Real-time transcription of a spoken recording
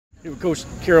Coach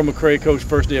Carroll McCray, coach,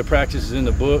 first day of practice is in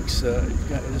the books.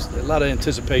 Just a lot of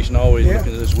anticipation always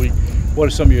looking at this week. What are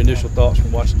some of your initial thoughts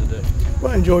from watching today?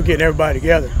 Well, I enjoyed getting everybody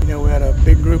together. You know, we had a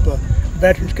big group of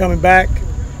veterans coming back.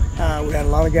 We had a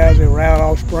lot of guys that were out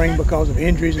all spring because of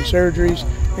injuries and surgeries.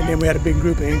 And then we had a big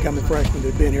group of incoming freshmen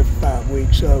that had been here for 5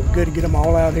 weeks. So good to get them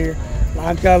all out here.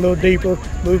 Lines got a little deeper,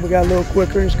 movement got a little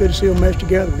quicker, and it's good to see them mesh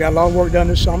together. We got a lot of work done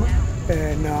this summer,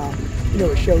 and you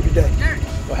know, it showed today.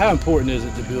 Well, how important is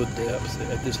it to build depth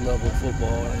at this level of football?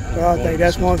 Well, I think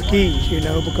that's one of the keys, you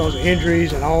know, because of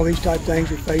injuries and all these type of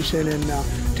things we're facing, and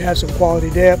to have some quality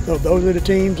depth. Those are the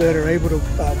teams that are able to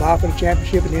vie for the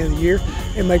championship at the end of the year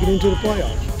and make it into the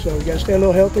playoffs. So we got to stay a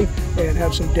little healthy and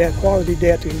have some depth, quality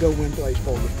depth, and go win plays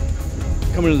for us.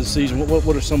 Coming into the season,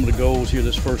 what are some of the goals here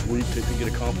this first week to get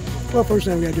accomplished? Well, first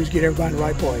thing we got to do is get everybody in the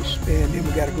right place, and then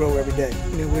we got to grow every day.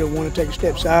 You know, we don't want to take a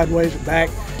step sideways or back.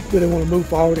 We really want to move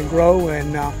forward and grow,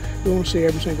 and we want to see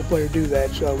every single player do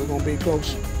that. So we're going to be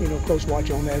close, you know, close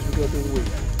watch on that as we go through the week.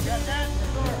 Got that?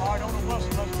 All right, on the bus,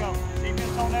 let's go.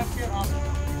 Defense on that field.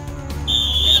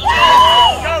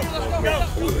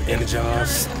 Go. We were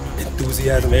energized,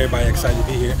 enthusiasm, everybody excited to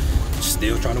be here.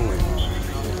 Still trying to win.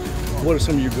 What are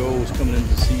some of your goals coming into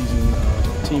the season,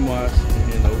 team-wise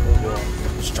and overall?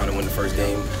 Just trying to win the first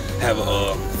game, have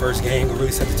a first game to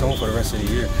really set the tone for the rest of the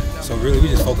year. So really, we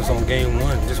just focus on game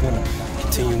one. Just want to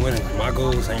continue winning. My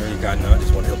goals ain't really got none. I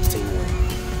just want to help the team win.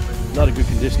 A lot of good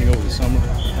conditioning over the summer.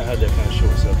 How did that kind of show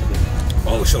itself today?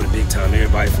 Oh, it showed a big time.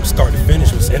 Everybody from start to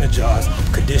finish was energized.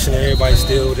 Conditioning, everybody's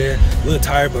still there. A little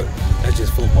tired, but that's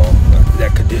just football.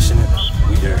 That conditioning,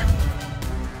 we there.